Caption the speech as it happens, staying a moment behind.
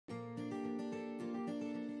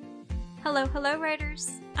Hello,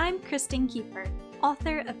 writers! I'm Kristen Kiefer,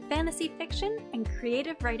 author of fantasy fiction and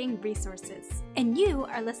creative writing resources, and you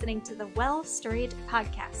are listening to the Well Storied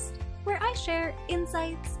podcast, where I share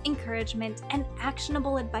insights, encouragement, and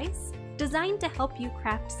actionable advice designed to help you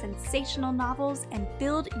craft sensational novels and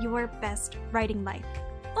build your best writing life,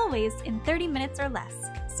 always in 30 minutes or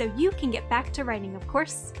less, so you can get back to writing, of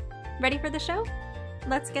course. Ready for the show?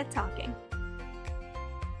 Let's get talking.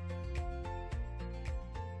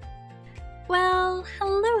 Well,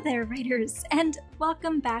 hello there, writers, and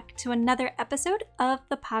welcome back to another episode of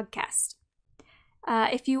the podcast.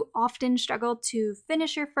 If you often struggle to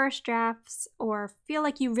finish your first drafts or feel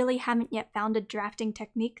like you really haven't yet found a drafting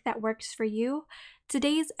technique that works for you,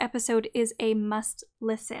 today's episode is a must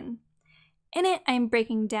listen. In it, I'm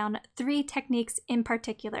breaking down 3 techniques in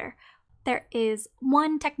particular. There is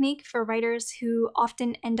one technique for writers who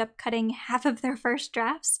often end up cutting half of their first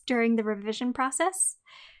drafts during the revision process.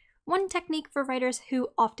 One technique for writers who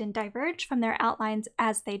often diverge from their outlines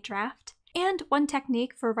as they draft, and one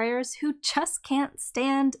technique for writers who just can't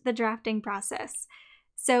stand the drafting process.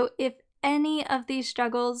 So if any of these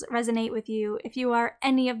struggles resonate with you, if you are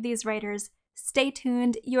any of these writers, stay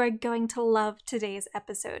tuned. You are going to love today's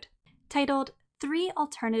episode. Titled 3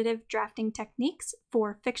 Alternative Drafting Techniques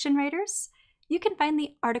for Fiction Writers. You can find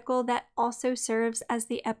the article that also serves as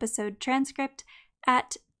the episode transcript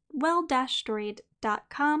at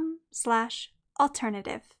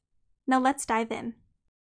well-storied.com/alternative. Now let's dive in.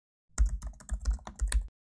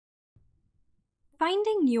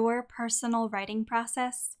 Finding your personal writing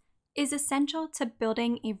process is essential to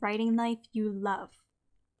building a writing life you love.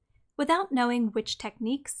 Without knowing which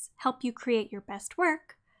techniques help you create your best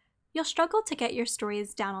work, you'll struggle to get your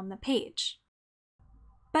stories down on the page.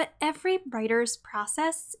 But every writer's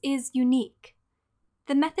process is unique.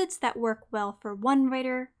 The methods that work well for one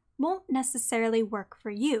writer won't necessarily work for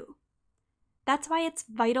you. That's why it's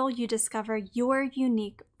vital you discover your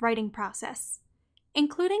unique writing process,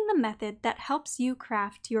 including the method that helps you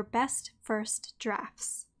craft your best first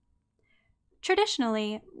drafts.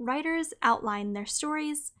 Traditionally, writers outline their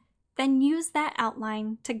stories, then use that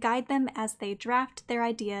outline to guide them as they draft their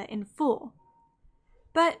idea in full.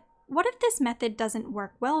 But what if this method doesn't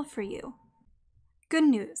work well for you? Good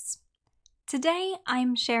news. Today,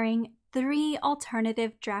 I'm sharing 3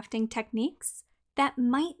 alternative drafting techniques that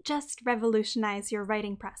might just revolutionize your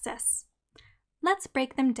writing process. Let's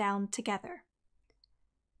break them down together.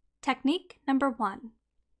 Technique number 1.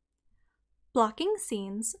 Blocking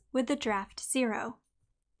scenes with the draft 0.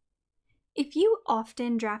 If you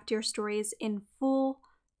often draft your stories in full,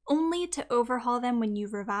 only to overhaul them when you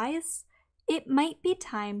revise, it might be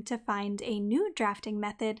time to find a new drafting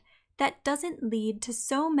method that doesn't lead to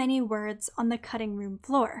so many words on the cutting room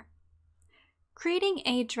floor. Creating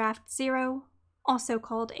a draft 0, also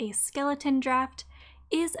called a skeleton draft,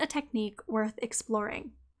 is a technique worth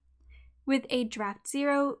exploring. With a draft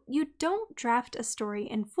 0, you don't draft a story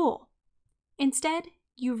in full. Instead,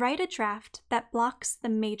 you write a draft that blocks the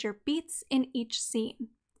major beats in each scene.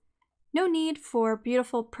 No need for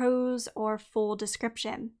beautiful prose or full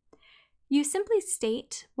description. You simply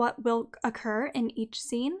state what will occur in each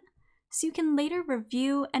scene, so you can later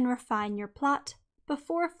review and refine your plot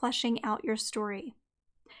before fleshing out your story.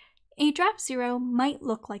 A draft 0 might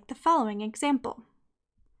look like the following example.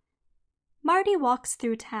 Marty walks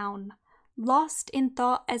through town, lost in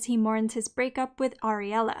thought as he mourns his breakup with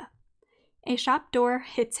Ariella. A shop door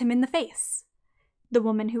hits him in the face. The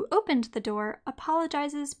woman who opened the door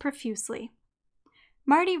apologizes profusely.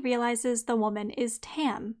 Marty realizes the woman is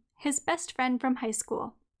Tam, his best friend from high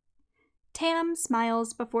school. Tam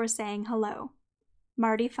smiles before saying hello.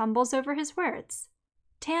 Marty fumbles over his words.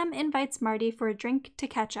 Tam invites Marty for a drink to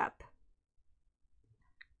catch up.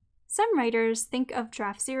 Some writers think of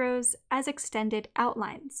draft 0s as extended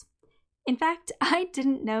outlines. In fact, I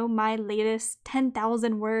didn't know my latest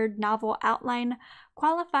 10,000-word novel outline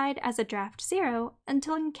qualified as a draft 0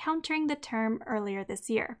 until encountering the term earlier this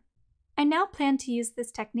year. I now plan to use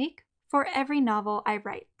this technique for every novel I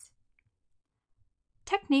write.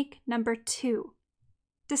 Technique number 2.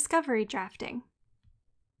 Discovery drafting.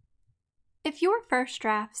 If your first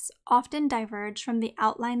drafts often diverge from the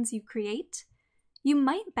outlines you create, you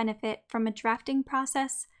might benefit from a drafting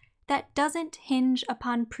process that doesn't hinge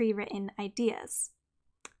upon pre-written ideas.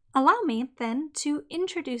 Allow me, then, to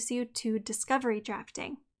introduce you to discovery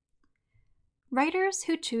drafting. Writers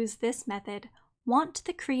who choose this method want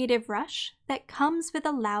the creative rush that comes with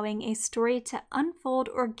allowing a story to unfold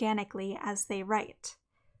organically as they write.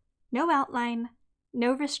 No outline,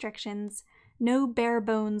 no restrictions, no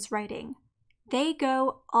bare-bones writing. They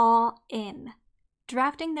go all in.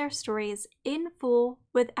 drafting their stories in full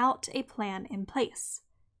without a plan in place.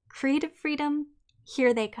 Creative freedom,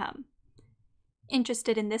 here they come.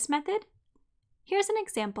 Interested in this method? Here's an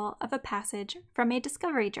example of a passage from a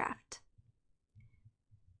discovery draft.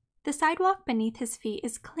 The sidewalk beneath his feet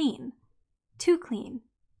is clean, too clean.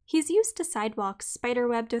 He's used to sidewalks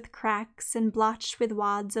spiderwebbed with cracks and blotched with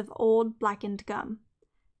wads of old, blackened gum.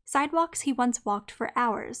 Sidewalks he once walked for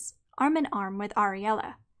hours, arm in arm with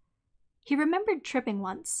Ariella. He remembered tripping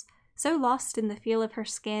once, so lost in the feel of her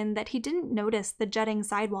skin that he didn't notice the jutting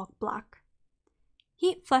sidewalk block.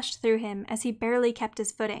 Heat flushed through him as he barely kept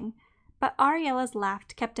his footing, but Ariella's laugh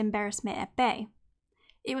kept embarrassment at bay.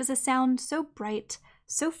 It was a sound so bright,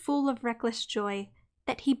 so full of reckless joy,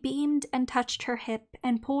 that he beamed and touched her hip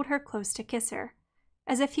and pulled her close to kiss her,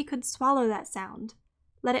 as if he could swallow that sound,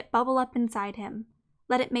 let it bubble up inside him,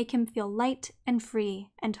 let it make him feel light and free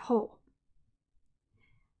and whole.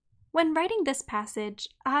 When writing this passage,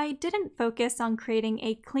 I didn't focus on creating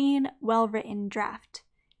a clean, well-written draft.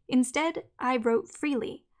 Instead, I wrote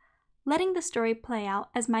freely, letting the story play out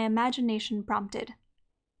as my imagination prompted.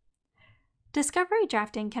 Discovery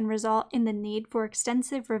drafting can result in the need for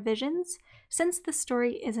extensive revisions since the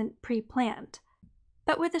story isn't pre-planned.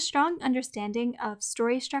 But with a strong understanding of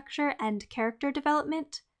story structure and character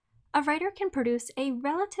development, a writer can produce a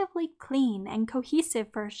relatively clean and cohesive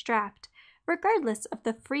first draft, regardless of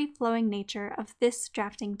the free-flowing nature of this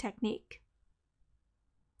drafting technique.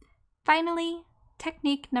 Finally,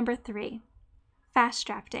 technique number 3, fast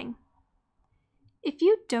drafting. If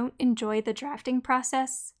you don't enjoy the drafting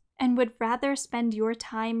process, and would rather spend your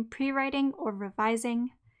time pre-writing or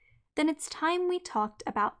revising, then it's time we talked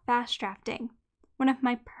about fast drafting, one of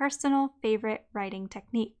my personal favorite writing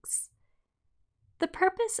techniques. The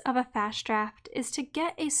purpose of a fast draft is to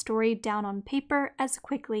get a story down on paper as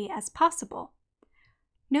quickly as possible.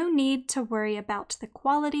 No need to worry about the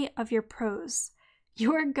quality of your prose.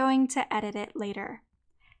 You're going to edit it later.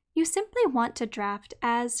 You simply want to draft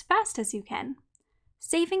as fast as you can,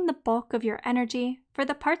 saving the bulk of your energy for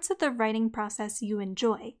the parts of the writing process you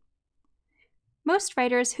enjoy. Most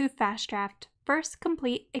writers who fast draft first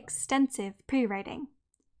complete extensive pre-writing.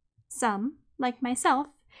 Some, like myself,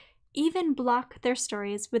 even block their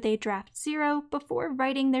stories with a draft 0 before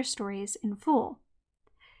writing their stories in full.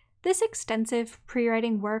 This extensive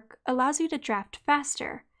pre-writing work allows you to draft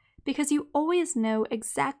faster because you always know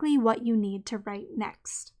exactly what you need to write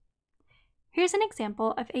next. Here's an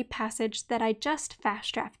example of a passage that I just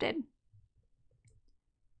fast drafted.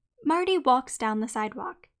 Marty walks down the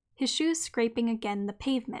sidewalk, his shoes scraping again the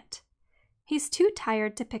pavement. He's too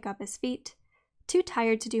tired to pick up his feet, too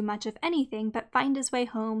tired to do much of anything but find his way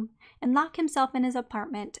home and lock himself in his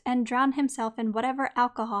apartment and drown himself in whatever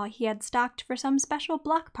alcohol he had stocked for some special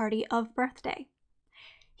block party of birthday.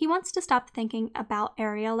 He wants to stop thinking about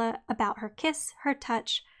Ariella, about her kiss, her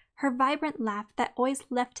touch, her vibrant laugh that always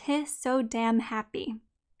left him so damn happy.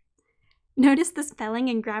 Notice the spelling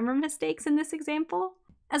and grammar mistakes in this example,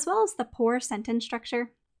 as well as the poor sentence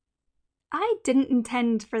structure. I didn't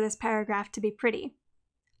intend for this paragraph to be pretty.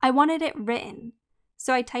 I wanted it written,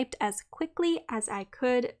 so I typed as quickly as I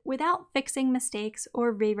could without fixing mistakes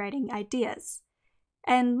or rewriting ideas.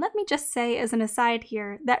 And let me just say as an aside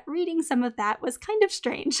here that reading some of that was kind of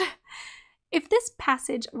strange. If this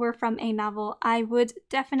passage were from a novel, I would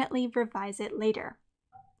definitely revise it later.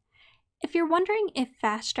 If you're wondering if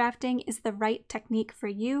fast drafting is the right technique for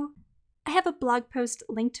you, I have a blog post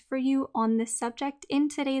linked for you on this subject in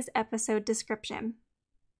today's episode description.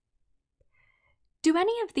 Do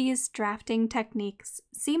any of these drafting techniques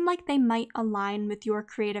seem like they might align with your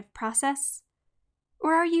creative process?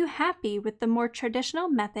 Or are you happy with the more traditional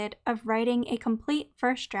method of writing a complete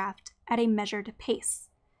first draft at a measured pace?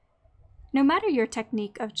 No matter your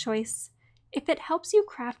technique of choice, if it helps you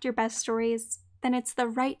craft your best stories, then it's the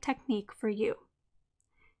right technique for you.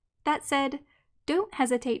 That said, don't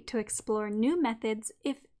hesitate to explore new methods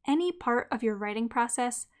if any part of your writing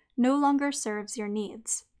process no longer serves your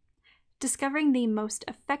needs. Discovering the most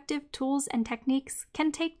effective tools and techniques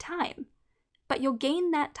can take time, but you'll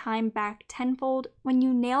gain that time back tenfold when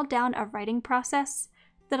you nail down a writing process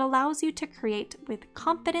that allows you to create with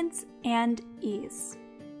confidence and ease.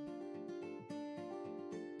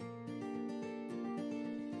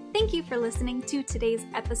 Thank you for listening to today's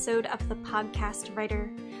episode of the Podcast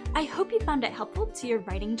Writer. I hope you found it helpful to your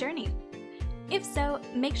writing journey. If so,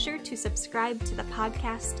 make sure to subscribe to the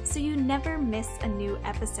podcast so you never miss a new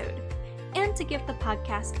episode, and to give the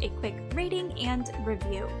podcast a quick rating and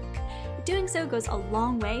review. Doing so goes a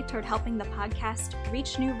long way toward helping the podcast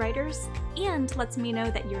reach new writers and lets me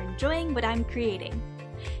know that you're enjoying what I'm creating.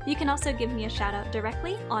 You can also give me a shout out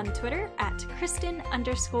directly on Twitter at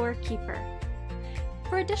Kristen_Keeper.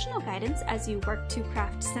 For additional guidance as you work to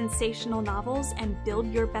craft sensational novels and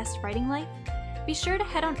build your best writing life, be sure to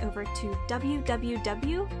head on over to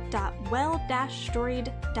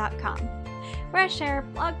www.well-storied.com, where I share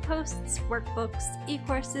blog posts, workbooks,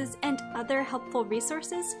 e-courses, and other helpful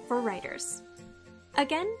resources for writers.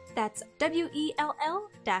 Again, that's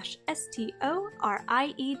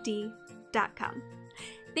well-storied.com.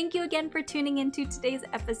 Thank you again for tuning into today's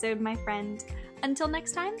episode, my friend. Until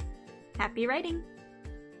next time, happy writing!